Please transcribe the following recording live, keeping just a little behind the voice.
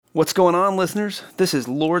What's going on, listeners? This is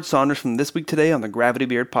Lord Saunders from This Week Today on the Gravity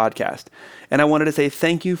Beard podcast, and I wanted to say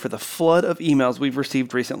thank you for the flood of emails we've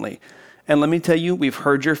received recently. And let me tell you, we've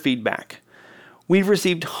heard your feedback. We've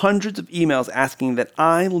received hundreds of emails asking that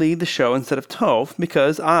I lead the show instead of Toph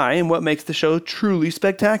because I am what makes the show truly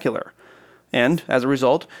spectacular. And, as a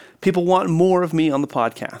result, people want more of me on the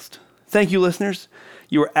podcast. Thank you, listeners.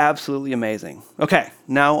 You are absolutely amazing. Okay,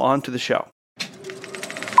 now on to the show.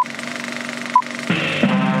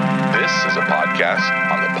 This is a podcast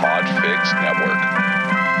on the Podfix Network.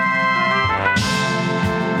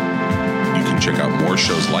 You can check out more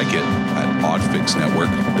shows like it at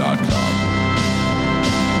podfixnetwork.com.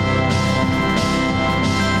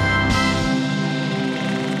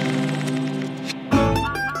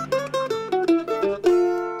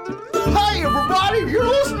 Hey everybody, you're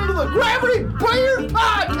listening to the Gravity Beard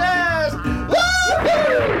Podcast!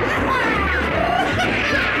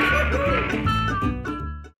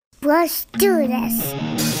 Let's do this.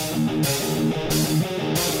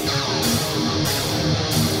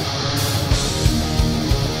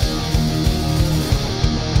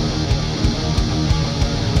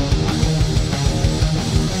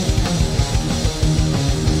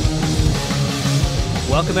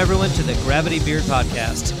 Welcome, everyone, to the Gravity Beard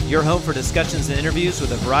Podcast, your home for discussions and interviews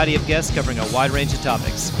with a variety of guests covering a wide range of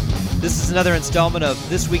topics. This is another installment of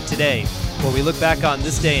This Week Today, where we look back on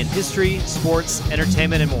this day in history, sports,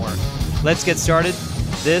 entertainment, and more. Let's get started.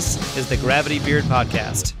 This is the Gravity Beard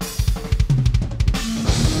Podcast.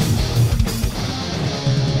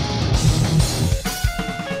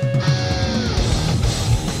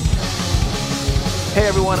 Hey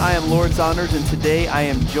everyone, I am Lord Saunders, and today I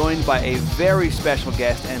am joined by a very special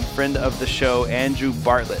guest and friend of the show, Andrew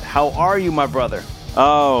Bartlett. How are you, my brother?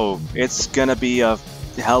 Oh, it's gonna be a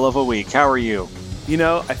hell of a week. How are you? You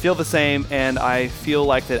know, I feel the same, and I feel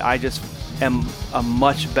like that I just am a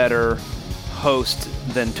much better host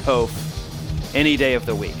than Toph any day of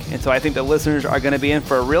the week. And so I think the listeners are going to be in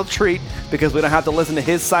for a real treat because we don't have to listen to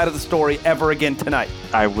his side of the story ever again tonight.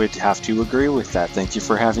 I would have to agree with that. Thank you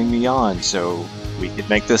for having me on, so we could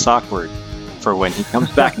make this awkward for when he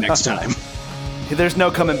comes back next time. There's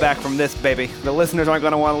no coming back from this, baby. The listeners aren't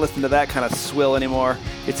going to want to listen to that kind of swill anymore.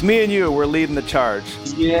 It's me and you. We're leading the charge.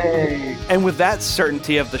 Yay! And with that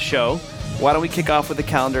certainty of the show, why don't we kick off with the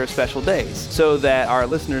calendar of special days so that our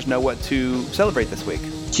listeners know what to celebrate this week.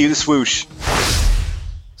 Cue the swoosh.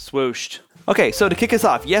 Swooshed. Okay, so to kick us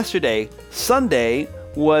off, yesterday, Sunday,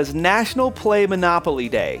 was National Play Monopoly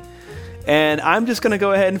Day. And I'm just going to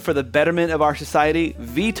go ahead and, for the betterment of our society,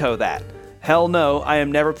 veto that. Hell no, I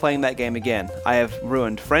am never playing that game again. I have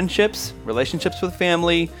ruined friendships, relationships with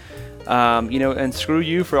family, and screw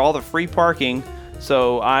you for all the free parking.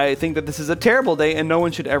 So I think that this is a terrible day and no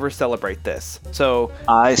one should ever celebrate this. So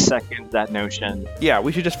I second that notion. Yeah,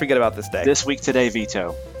 we should just forget about this day. This Week Today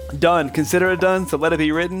veto. Done. Consider it done, so let it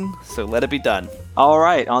be written, so let it be done. All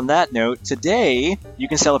right, on that note, today you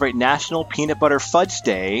can celebrate National Peanut Butter Fudge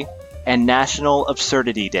Day and National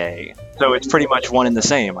Absurdity Day. So it's pretty much one and the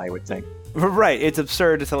same, I would think. Right, it's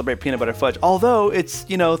absurd to celebrate peanut butter fudge. Although it's,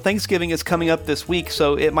 Thanksgiving is coming up this week,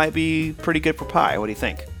 so it might be pretty good for pie. What do you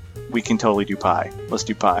think? We can totally do pie. Let's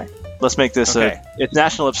do pie. Let's make this okay. It's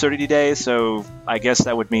National Absurdity Day, so I guess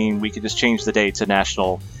that would mean we could just change the day to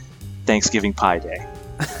National Thanksgiving Pie Day.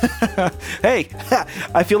 Hey,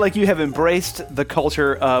 I feel like you have embraced the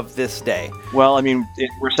culture of this day. Well, I mean,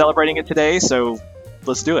 we're celebrating it today, so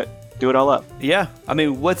let's do it. Do it all up. Yeah, I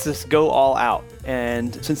mean, let's just go all out.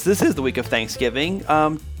 And since this is the week of Thanksgiving,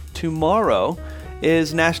 tomorrow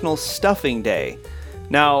is National Stuffing Day.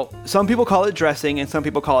 Now, some people call it dressing and some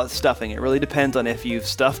people call it stuffing. It really depends on if you've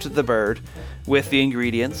stuffed the bird with the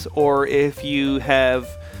ingredients or if you have,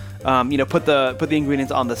 put the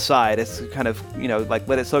ingredients on the side. It's kind of, like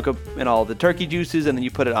let it soak up in all the turkey juices and then you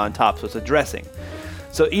put it on top, so it's a dressing.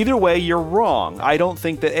 So either way, you're wrong. I don't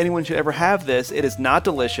think that anyone should ever have this. It is not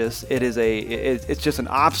delicious. It's just an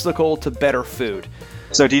obstacle to better food.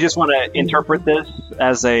 So do you just want to interpret this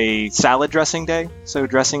as a salad dressing day? So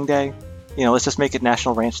dressing day? Let's just make it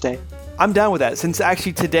National Ranch Day. I'm down with that. Since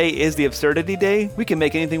actually today is the Absurdity Day, we can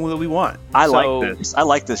make anything that we want. I like this. I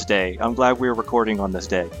like this day. I'm glad we're recording on this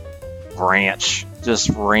day. Ranch. Just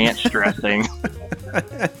ranch dressing.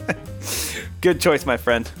 Good choice, my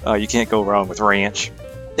friend. You can't go wrong with ranch.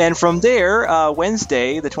 And from there,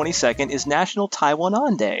 Wednesday, the 22nd, is National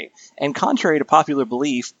Taiwanan Day. And contrary to popular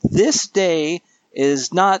belief, this day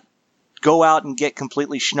is not go out and get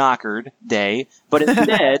completely schnockered day, but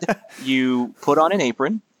instead you put on an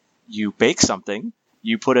apron, you bake something,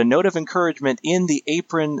 you put a note of encouragement in the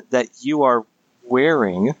apron that you are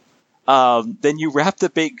wearing, Then you wrap the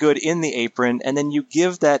baked good in the apron, and then you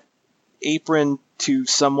give that apron to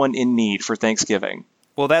someone in need for Thanksgiving.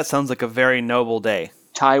 Well, that sounds like a very noble day.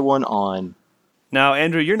 Tie one on. Now,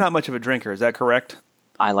 Andrew, you're not much of a drinker, is that correct?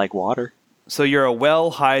 I like water. So you're a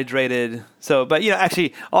well-hydrated. But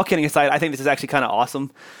actually, all kidding aside, I think this is actually kind of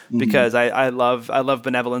awesome because I love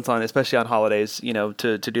benevolence especially on holidays,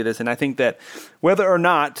 to do this. And I think that whether or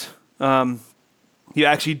not you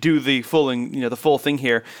actually do the full thing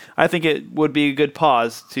here, I think it would be a good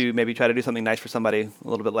pause to maybe try to do something nice for somebody a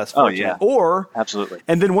little bit less fortunate. Oh, yeah. Absolutely.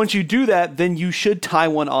 And then once you do that, then you should tie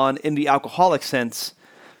one on in the alcoholic sense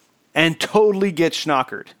and totally get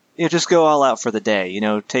schnockered. Just go all out for the day.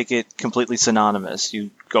 Take it completely synonymous.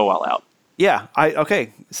 You go all out. Yeah.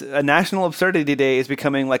 Okay. A National Absurdity Day is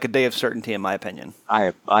becoming like a day of certainty, in my opinion.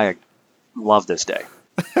 I love this day.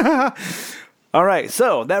 All right.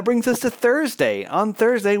 So that brings us to Thursday. On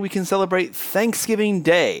Thursday, we can celebrate Thanksgiving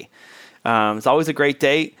Day. It's always a great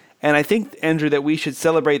day. And I think, Andrew, that we should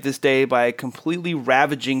celebrate this day by completely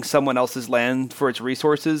ravaging someone else's land for its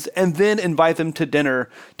resources and then invite them to dinner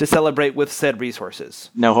to celebrate with said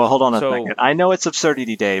resources. No, well, hold on a second. I know it's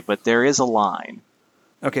Absurdity Day, but there is a line.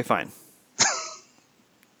 Okay, fine.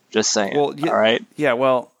 Just saying. Well, all right? Yeah,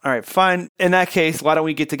 well, all right, fine. In that case, why don't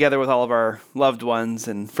we get together with all of our loved ones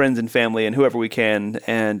and friends and family and whoever we can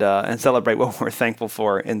and celebrate what we're thankful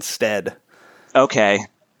for instead. Okay.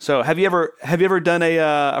 So, have you ever done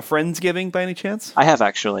a Friendsgiving by any chance? I have,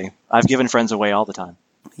 actually. I've given friends away all the time.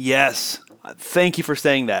 Yes. Thank you for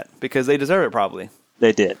saying that because they deserve it probably.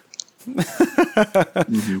 They did.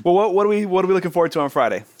 Well, what are we looking forward to on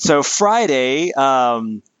Friday? So Friday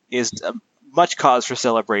is much cause for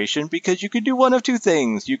celebration because you can do one of two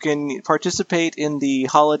things. You can participate in the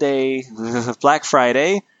holiday Black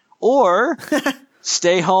Friday or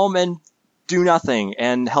stay home and do nothing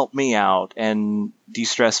and help me out and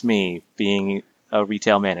de-stress me being a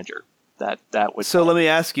retail manager. That would. So let me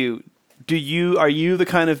ask you, are you the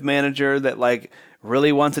kind of manager that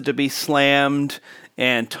really wants it to be slammed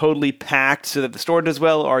and totally packed so that the store does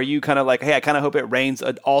well, or are you kind of like, hey, I kind of hope it rains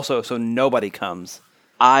also so nobody comes?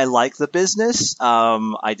 I like the business. I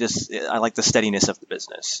like the steadiness of the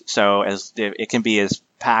business. So it can be as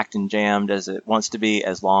packed and jammed as it wants to be,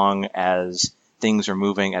 as long as things are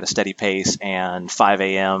moving at a steady pace. And 5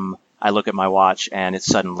 a.m., I look at my watch and it's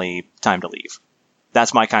suddenly time to leave.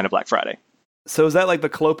 That's my kind of Black Friday. So is that like the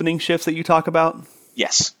clopening shifts that you talk about?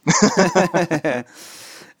 Yes.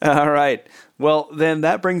 All right. Well, then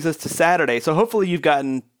that brings us to Saturday. So hopefully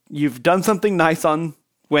you've done something nice on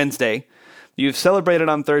Wednesday. You've celebrated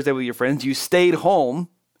on Thursday with your friends. You stayed home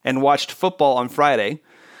and watched football on Friday.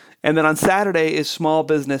 And then on Saturday is Small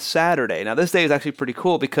Business Saturday. Now, this day is actually pretty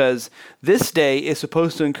cool because this day is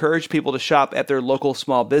supposed to encourage people to shop at their local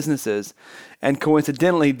small businesses. And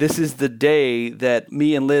coincidentally, this is the day that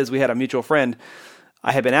me and Liz, we had a mutual friend.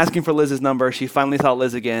 I had been asking for Liz's number. She finally saw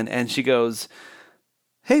Liz again, and she goes,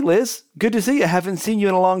 "Hey, Liz, good to see you. I haven't seen you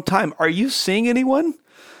in a long time. Are you seeing anyone?"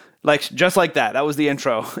 Just like that. That was the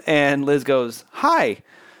intro. And Liz goes, "Hi,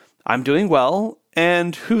 I'm doing well.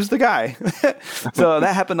 And who's the guy?" So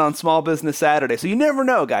that happened on Small Business Saturday. So you never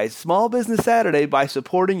know, guys. Small Business Saturday, by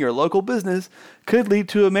supporting your local business, could lead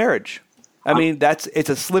to a marriage. I mean, it's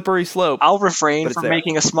a slippery slope. I'll refrain from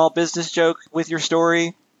making a small business joke with your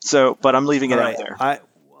story, but I'm leaving it out there.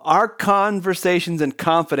 Our conversations and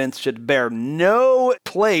confidence should bear no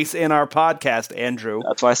place in our podcast, Andrew.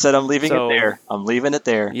 That's why I said I'm leaving it there. I'm leaving it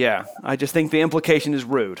there. Yeah, I just think the implication is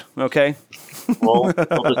rude, okay? We'll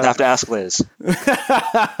just have to ask Liz.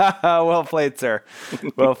 Well played, sir.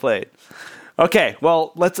 Well played. Okay,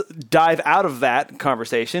 well, let's dive out of that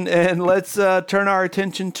conversation and let's turn our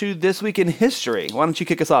attention to This Week in History. Why don't you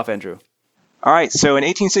kick us off, Andrew? All right, so in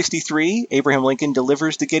 1863, Abraham Lincoln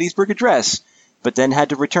delivers the Gettysburg Address, but then had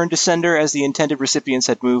to return to sender as the intended recipients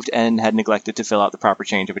had moved and had neglected to fill out the proper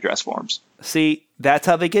change of address forms. See, that's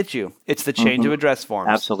how they get you. It's the change of address forms.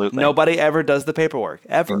 Absolutely. Nobody ever does the paperwork,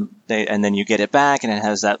 ever. And then you get it back, and it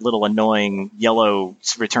has that little annoying yellow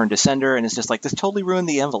return to sender, and it's just like, this totally ruined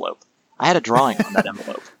the envelope. I had a drawing on that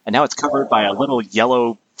envelope, and now it's covered by a little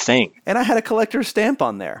yellow thing. And I had a collector's stamp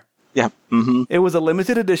on there. Yeah. Mm-hmm. It was a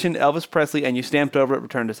limited edition Elvis Presley, and you stamped over it,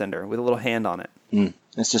 return to sender, with a little hand on it.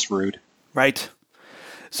 It's just rude. Right.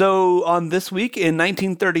 So on this week in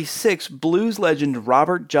 1936, blues legend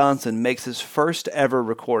Robert Johnson makes his first ever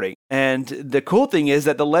recording. And the cool thing is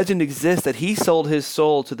that the legend exists that he sold his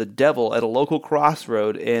soul to the devil at a local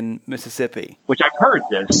crossroad in Mississippi. Which I've heard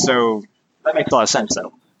this, so that makes a lot of sense,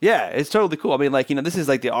 though. Yeah, it's totally cool. I mean, this is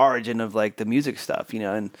like the origin of like the music stuff,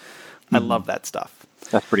 and I love that stuff.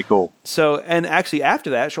 That's pretty cool. So, and actually after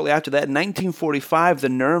that, shortly after that, in 1945, the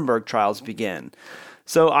Nuremberg trials began.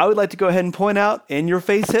 So I would like to go ahead and point out, in your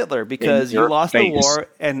face, Hitler, because you lost the war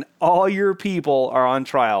and all your people are on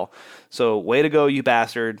trial. So way to go, you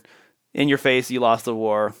bastard. In your face, you lost the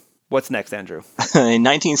war. What's next, Andrew? In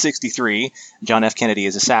 1963, John F. Kennedy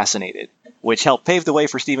is assassinated, which helped pave the way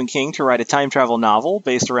for Stephen King to write a time travel novel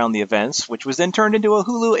based around the events, which was then turned into a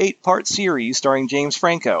Hulu 8-part series starring James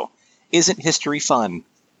Franco. Isn't history fun?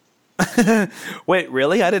 Wait,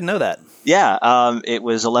 really? I didn't know that. Yeah, it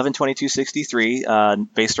was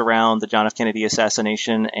 11/22/63, based around the John F. Kennedy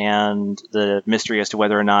assassination and the mystery as to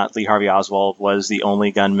whether or not Lee Harvey Oswald was the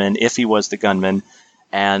only gunman, if he was the gunman.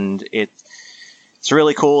 And it's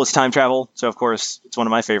really cool. It's time travel, so of course it's one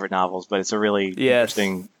of my favorite novels. But it's a really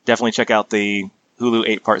interesting. Definitely check out the Hulu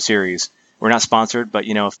 8-part series. We're not sponsored, but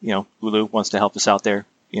if Hulu wants to help us out there,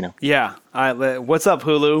 Yeah. What's up,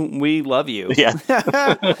 Hulu? We love you. Yeah.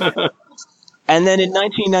 And then in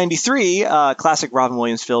 1993, classic Robin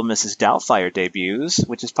Williams film Mrs. Doubtfire debuts,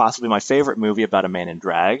 which is possibly my favorite movie about a man in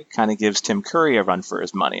drag. Kind of gives Tim Curry a run for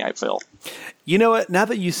his money, I feel. You know what? Now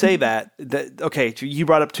that you say that, okay, you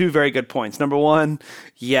brought up two very good points. Number one,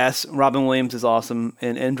 yes, Robin Williams is awesome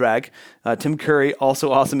in drag. Tim Curry, also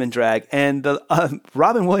awesome in drag. And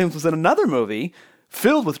Robin Williams was in another movie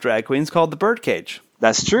filled with drag queens called The Birdcage.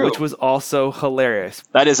 That's true. Which was also hilarious.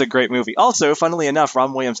 That is a great movie. Also, funnily enough,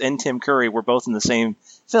 Robin Williams and Tim Curry were both in the same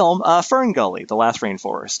film, Fern Gully, The Last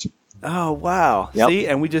Rainforest. Oh, wow. Yep. See?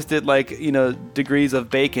 And we just did degrees of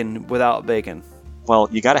bacon without bacon. Well,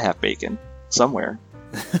 you got to have bacon somewhere.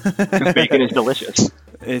 Because bacon is delicious.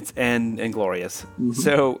 It's and glorious. Mm-hmm.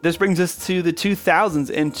 So this brings us to the 2000s.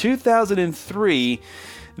 In 2003,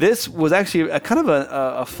 this was actually a kind of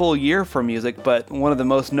a full year for music, but one of the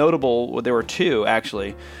most notable, there were two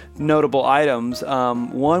actually, notable items.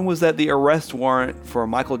 One was that the arrest warrant for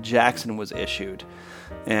Michael Jackson was issued.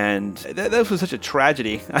 And that was such a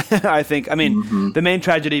tragedy, I think. I mean, the main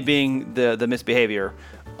tragedy being the misbehavior,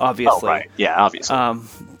 obviously. Oh, right. Yeah, obviously.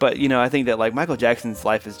 But, I think that Michael Jackson's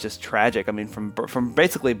life is just tragic. I mean, from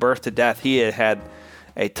basically birth to death, he had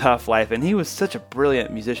a tough life, and he was such a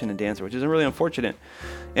brilliant musician and dancer, which is really unfortunate.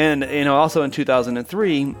 And also in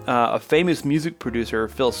 2003, a famous music producer,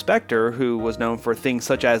 Phil Spector, who was known for things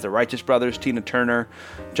such as the Righteous Brothers, Tina Turner,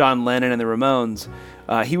 John Lennon, and the Ramones,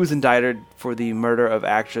 he was indicted for the murder of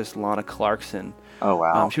actress Lana Clarkson. Oh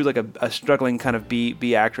wow! She was a struggling kind of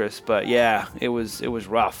B actress, but yeah, it was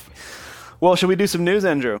rough. Well, should we do some news,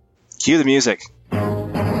 Andrew? Cue the music.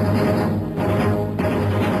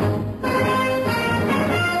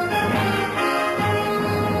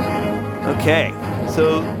 Okay,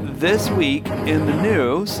 so this week in the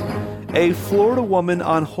news, a Florida woman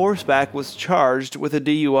on horseback was charged with a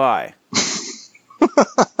DUI.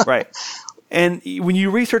 Right. And when you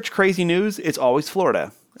research crazy news, it's always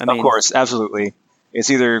Florida. Of course, absolutely. It's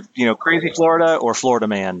either, crazy Florida or Florida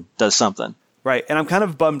man does something. Right. And I'm kind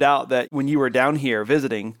of bummed out that when you were down here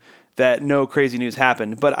visiting, that no crazy news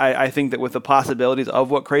happened. But I think that with the possibilities of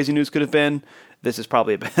what crazy news could have been, this is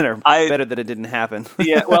probably better that it didn't happen.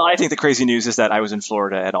 Yeah, well, I think the crazy news is that I was in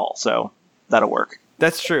Florida at all, so that'll work.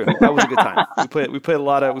 That's true. That was a good time. We played a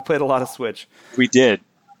lot of Switch. We did.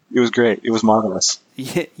 It was great. It was marvelous.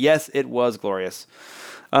 Yes, it was glorious.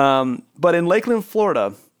 But in Lakeland,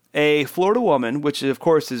 Florida, a Florida woman, which of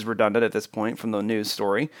course is redundant at this point from the news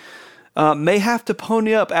story, may have to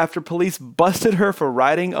pony up after police busted her for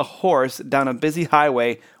riding a horse down a busy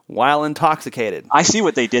highway while intoxicated. I see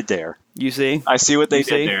what they did there. You see? I see what they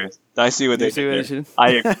did there. I see what they did there.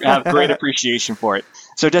 I have great appreciation for it.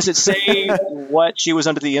 So does it say what she was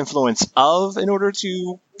under the influence of in order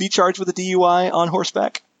to be charged with a DUI on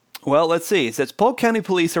horseback? Well, let's see. It says Polk County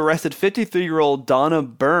Police arrested 53-year-old Donna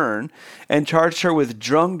Byrne and charged her with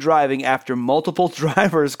drunk driving after multiple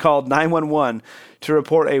drivers called 911 to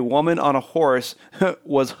report a woman on a horse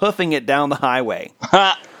was hoofing it down the highway.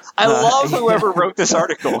 I love whoever wrote this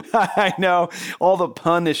article. I know. All the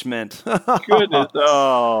punishment. Goodness.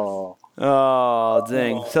 Oh,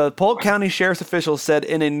 dang. So Polk County Sheriff's officials said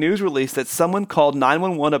in a news release that someone called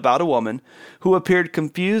 911 about a woman who appeared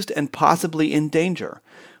confused and possibly in danger.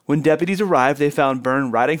 When deputies arrived, they found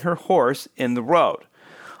Byrne riding her horse in the road.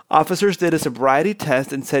 Officers did a sobriety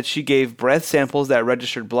test and said she gave breath samples that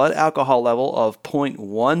registered blood alcohol level of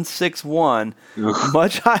 0.161,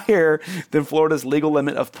 much higher than Florida's legal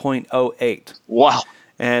limit of 0.08. Wow.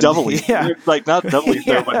 And doubly. Yeah. Like, not doubly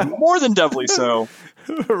so, but more than doubly so.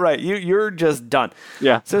 Right. You're just done.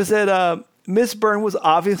 Yeah. So it said, Miss Byrne was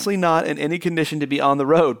obviously not in any condition to be on the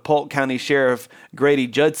road, Polk County Sheriff Grady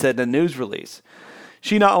Judd said in a news release.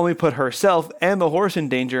 She not only put herself and the horse in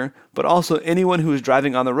danger, but also anyone who was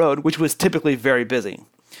driving on the road, which was typically very busy.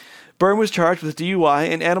 Byrne was charged with DUI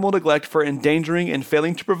and animal neglect for endangering and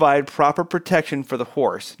failing to provide proper protection for the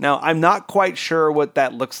horse. Now, I'm not quite sure what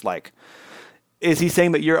that looks like. Is he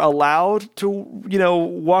saying that you're allowed to,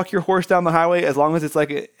 walk your horse down the highway as long as it's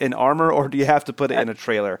like an armor, or do you have to put it in a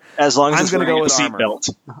trailer? As long as I'm it's going to go with a seatbelt.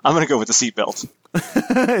 I'm going to go with the seatbelt.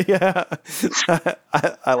 Yeah,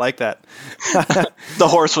 I like that. The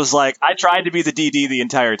horse was like, I tried to be the DD the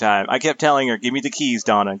entire time. I kept telling her, give me the keys,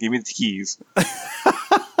 Donna. Give me the keys.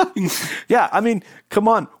 Yeah, I mean, come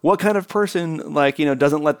on. What kind of person,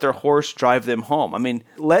 doesn't let their horse drive them home? I mean,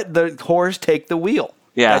 let the horse take the wheel.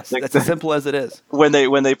 Yeah, that's as simple as it is. When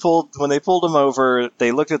they pulled him over,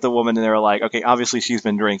 they looked at the woman and they were like, "Okay, obviously she's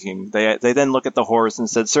been drinking." They then look at the horse and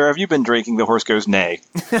said, "Sir, have you been drinking?" The horse goes, "Nay."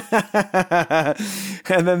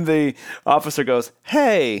 And then the officer goes,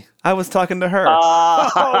 "Hey, I was talking to her."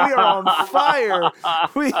 Oh, we are on fire!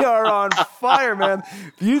 We are on fire, man!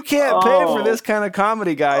 You can't pay for this kind of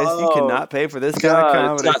comedy, guys. You cannot pay for this kind of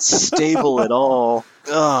comedy. It's not stable at all.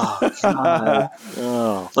 Oh, God.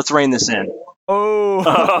 Oh. Let's rein this in. Oh,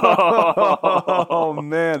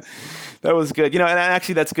 man. That was good. And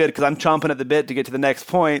actually that's good because I'm chomping at the bit to get to the next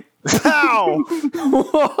point. Ow!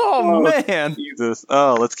 Oh, man. Jesus.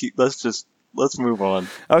 Oh, let's move on.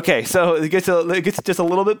 Okay, so it gets just a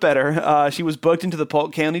little bit better. She was booked into the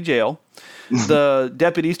Polk County Jail. The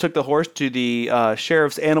deputies took the horse to the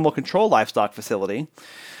sheriff's animal control livestock facility.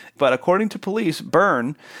 But according to police,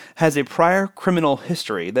 Byrne has a prior criminal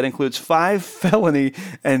history that includes 5 felony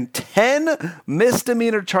and 10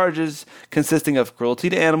 misdemeanor charges consisting of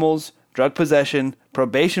cruelty to animals, drug possession,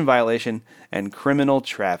 probation violation, and criminal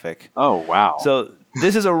traffic. Oh, wow. So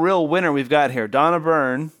this is a real winner we've got here. Donna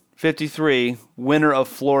Byrne, 53, winner of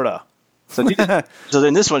Florida. So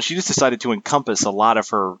in this one, she just decided to encompass a lot of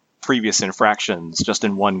her previous infractions just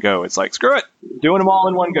in one go. It's like, screw it, doing them all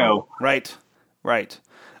in one go. Right.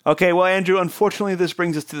 Okay, well, Andrew, unfortunately, this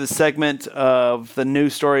brings us to the segment of the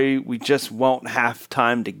news story we just won't have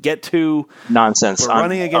time to get to. Nonsense. We're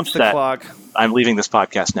running against the clock. I'm leaving this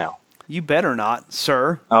podcast now. You better not,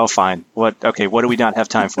 sir. Oh, fine. What do we not have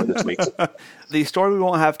time for this week? The story we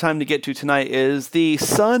won't have time to get to tonight is the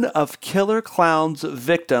son of Killer Clown's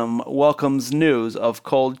victim welcomes news of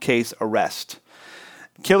cold case arrest.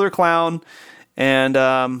 Killer Clown and...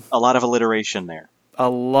 a lot of alliteration there. A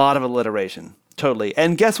lot of alliteration. Totally.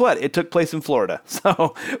 And guess what? It took place in Florida.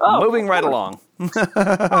 So moving right along.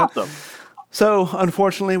 Awesome. So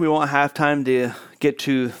unfortunately, we won't have time to get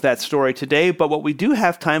to that story today. But what we do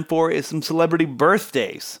have time for is some celebrity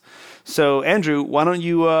birthdays. So Andrew, why don't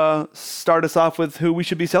you start us off with who we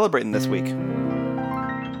should be celebrating this week?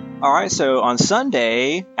 All right, so on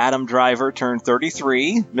Sunday, Adam Driver turned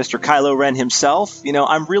 33, Mr. Kylo Ren himself.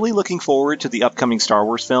 I'm really looking forward to the upcoming Star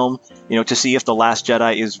Wars film, to see if The Last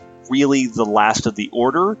Jedi is really the last of the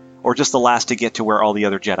Order or just the last to get to where all the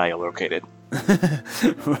other Jedi are located.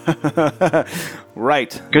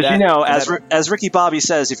 Right. Because, as Ricky Bobby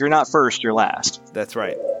says, if you're not first, you're last. That's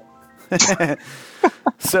right.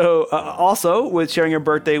 So, also, with sharing her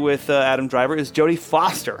birthday with Adam Driver is Jodie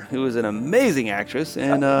Foster, who is an amazing actress,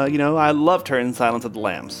 and, I loved her in Silence of the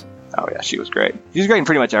Lambs. Oh, yeah, she was great. She's great in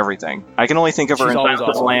pretty much everything. I can only think of her in Silence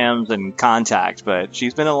of the Lambs and Contact, but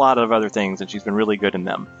she's been in a lot of other things, and she's been really good in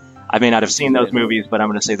them. I may not have seen those movies, but I'm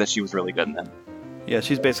going to say that she was really good in them. Yeah,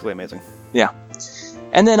 she's basically amazing. Yeah.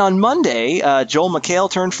 And then on Monday, Joel McHale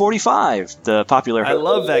turned 45, the popular host. I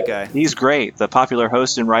love that guy. He's great, the popular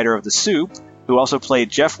host and writer of The Soup, who also played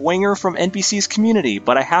Jeff Winger from NBC's Community.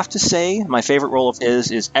 But I have to say, my favorite role of his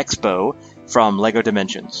is Expo from LEGO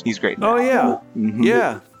Dimensions. He's great. Oh, yeah. Mm-hmm.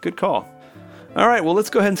 Yeah, good call. All right, well, let's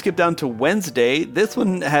go ahead and skip down to Wednesday. This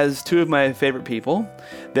one has 2 of my favorite people.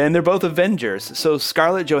 Then they're both Avengers. So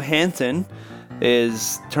Scarlett Johansson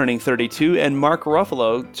is turning 32, and Mark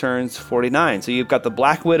Ruffalo turns 49. So you've got the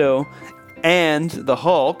Black Widow and the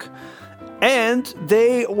Hulk. And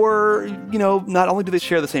they were, not only do they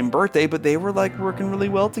share the same birthday, but they were working really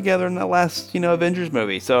well together in that last, Avengers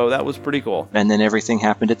movie. So that was pretty cool. And then everything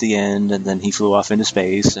happened at the end, and then he flew off into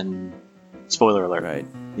space, and spoiler alert. Right.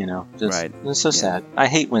 Right. It's so sad. I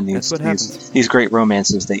hate when these great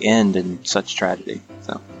romances, they end in such tragedy.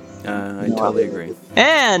 So I totally agree.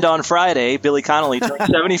 And on Friday, Billy Connolly turned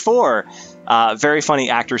 74. Very funny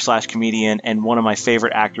actor / comedian, and one of my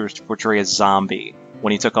favorite actors to portray a zombie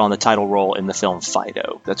when he took on the title role in the film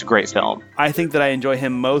Fido. That's a great film. I think that I enjoy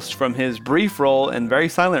him most from his brief role and very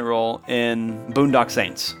silent role in Boondock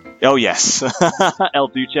Saints. Oh, yes. El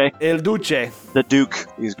Duce. El Duce. The Duke.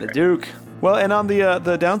 He's great. The Duke. Well, and on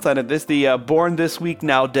the downside of this, the Born This Week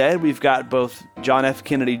Now Dead, we've got both John F.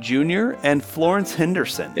 Kennedy Jr. and Florence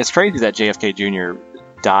Henderson. It's crazy that JFK Jr.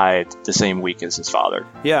 died the same week as his father.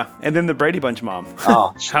 Yeah, and then the Brady Bunch mom.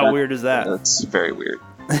 Oh, How weird is that? That's very weird.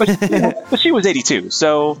 But she was 82,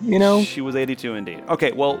 so, She was 82 indeed.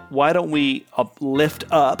 Okay, well, why don't we lift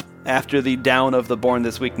up after the down of the Born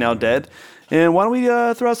This Week Now Dead? And why don't we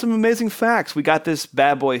throw out some amazing facts? We got this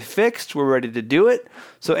bad boy fixed. We're ready to do it.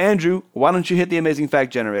 So, Andrew, why don't you hit the amazing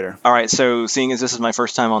fact generator? All right, so seeing as this is my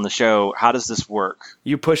first time on the show, how does this work?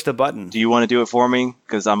 You push the button. Do you want to do it for me?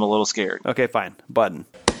 Because I'm a little scared. Okay, fine. Button.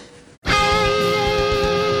 All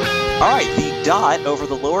right, the dot over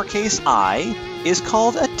the lowercase I is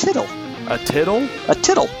called a tittle. A tittle? A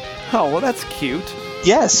tittle. Oh, well, that's cute.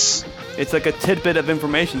 Yes. It's like a tidbit of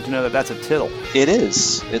information to know that that's a tittle. It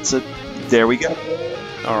is. There we go.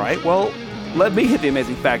 All right, well, let me hit the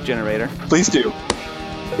amazing fact generator. Please do.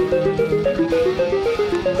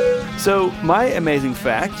 So, my amazing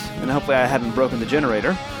fact, and hopefully I haven't broken the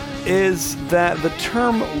generator, is that the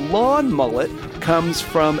term lawn mullet comes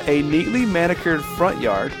from a neatly manicured front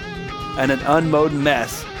yard and an unmowed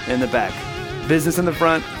mess in the back. Business in the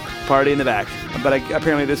front, party in the back. But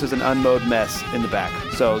apparently this is an unmowed mess in the back.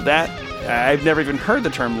 So that, I've never even heard the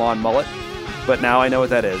term lawn mullet, but now I know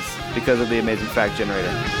what that is because of the amazing fact generator.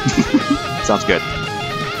 Sounds good.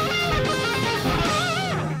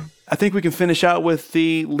 I think we can finish out with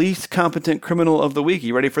the least competent criminal of the week.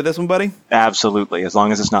 You ready for this one, buddy? Absolutely, as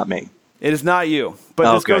long as it's not me. It is not you,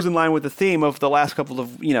 but this good. goes in line with the theme of the last couple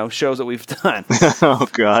of shows that we've done. Oh,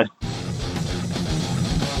 God.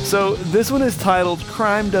 So this one is titled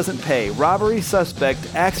 "Crime Doesn't Pay. Robbery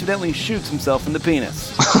Suspect Accidentally Shoots Himself in the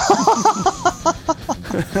Penis."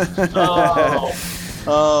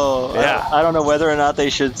 Oh, yeah. I don't know whether or not they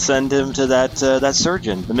should send him to that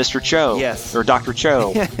surgeon, the Mr. Cho. Yes. Or Dr.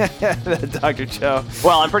 Cho. Dr. Cho.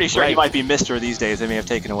 Well, I'm pretty sure he Right. might be Mr. these days. They may have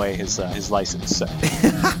taken away his license. So.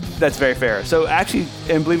 That's very fair. So actually,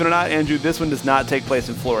 and believe it or not, Andrew, this one does not take place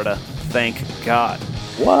in Florida. Thank God.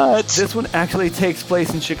 What? This one actually takes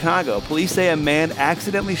place in Chicago. Police say a man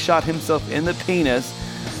accidentally shot himself in the penis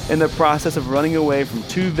in the process of running away from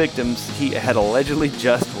two victims he had allegedly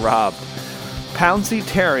just robbed. Pouncey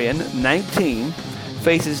Terrian, 19,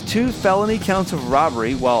 faces 2 felony counts of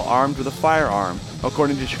robbery while armed with a firearm,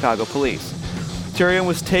 according to Chicago police. Terrian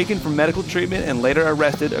was taken for medical treatment and later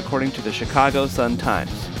arrested, according to the Chicago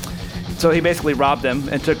Sun-Times. So he basically robbed them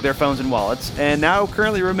and took their phones and wallets, and now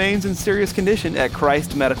currently remains in serious condition at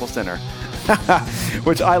Christ Medical Center.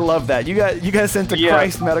 Which I love that. You guys sent to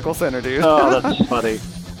Christ Medical Center, dude. Oh, that's funny.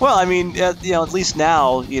 Well, I mean, at least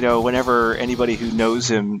now, whenever anybody who knows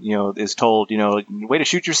him, is told, way to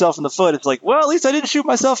shoot yourself in the foot, it's like, well, at least I didn't shoot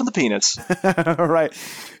myself in the penis. Right.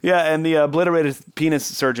 Yeah, and the obliterated penis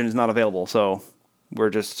surgeon is not available, so we're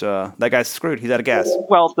just, that guy's screwed. He's out of gas.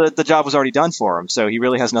 Well, the job was already done for him, so he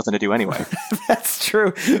really has nothing to do anyway. That's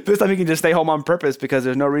true. This time he can just stay home on purpose because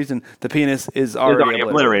there's no reason the penis is already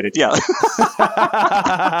obliterated. Yeah.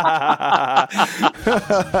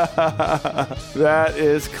 That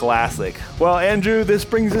is classic. Well, Andrew, this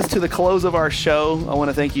brings us to the close of our show. I want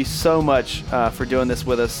to thank you so much for doing this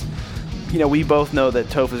with us. We both know that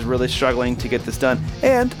Toph is really struggling to get this done.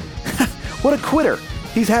 And what a quitter.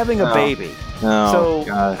 He's having a baby. Oh, so,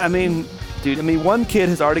 God. I mean, dude, one kid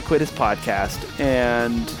has already quit his podcast,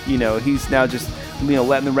 and, he's now just,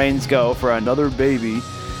 letting the reins go for another baby.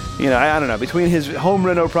 I don't know. Between his home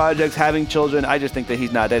reno projects, having children, I just think that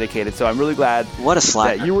he's not dedicated. So I'm really glad What a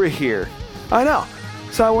slacker. that you were here. I know.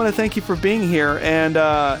 So I want to thank you for being here. And,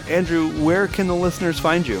 Andrew, where can the listeners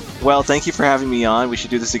find you? Well, thank you for having me on. We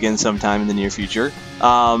should do this again sometime in the near future.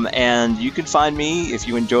 And you can find me if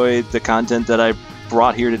you enjoyed the content that I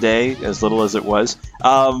brought here today, as little as it was.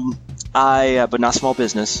 But not small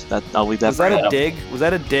business. That I'll leave that. Was that a dig? Was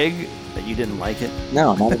that a dig that you didn't like it?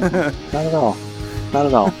 No, not at all. Not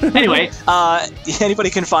at all. Anyway, anybody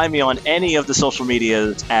can find me on any of the social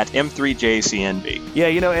medias at M3JCNB. Yeah,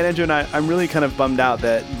 and Andrew and I'm really kind of bummed out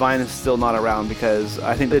that Vine is still not around because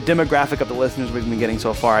I think the demographic of the listeners we've been getting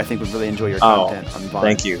so far, I think would really enjoy your content on Vine.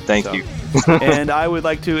 Thank you. Thank you. And I would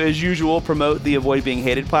like to, as usual, promote the Avoid Being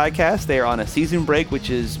Hated podcast. They are on a season break, which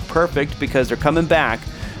is perfect because they're coming back,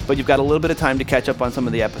 but you've got a little bit of time to catch up on some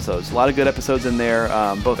of the episodes. A lot of good episodes in there.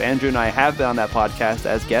 Both Andrew and I have been on that podcast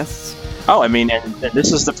as guests. Oh, and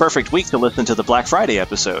this is the perfect week to listen to the Black Friday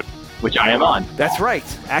episode, which I am on. That's right.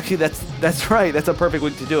 Actually, that's right. That's a perfect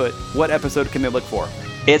week to do it. What episode can they look for?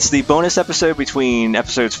 It's the bonus episode between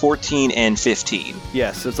episodes 14 and 15.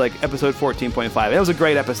 Yes, it's like episode 14.5. It was a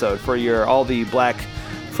great episode for all the Black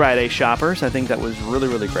Friday shoppers. I think that was really,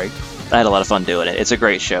 really great. I had a lot of fun doing it. It's a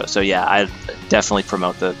great show. So yeah, I definitely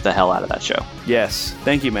promote the hell out of that show. Yes.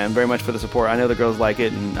 Thank you, man, very much for the support. I know the girls like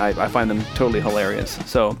it, and I find them totally hilarious.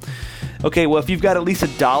 So, okay, well, if you've got at least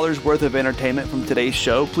 $1 worth of entertainment from today's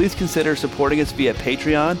show, please consider supporting us via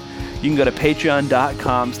Patreon. You can go to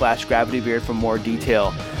patreon.com/gravitybeard for more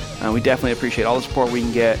detail. We definitely appreciate all the support we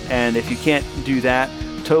can get. And if you can't do that,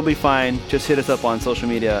 totally fine. Just hit us up on social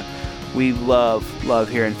media. We love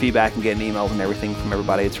hearing feedback and getting emails and everything from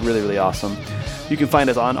everybody. It's really, really awesome. You can find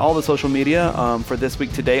us on all the social media for This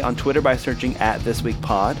Week Today on Twitter by searching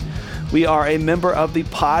 @ThisWeekPod. We are a member of the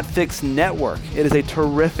Podfix Network. It is a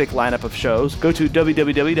terrific lineup of shows. Go to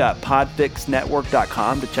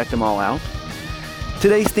www.podfixnetwork.com to check them all out.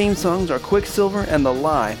 Today's theme songs are Quicksilver and The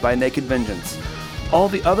Lie by Naked Vengeance. All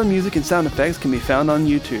the other music and sound effects can be found on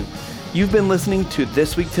YouTube. You've been listening to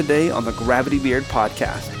This Week Today on the Gravity Beard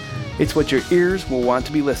Podcast. It's what your ears will want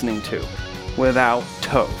to be listening to, without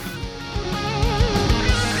Toph.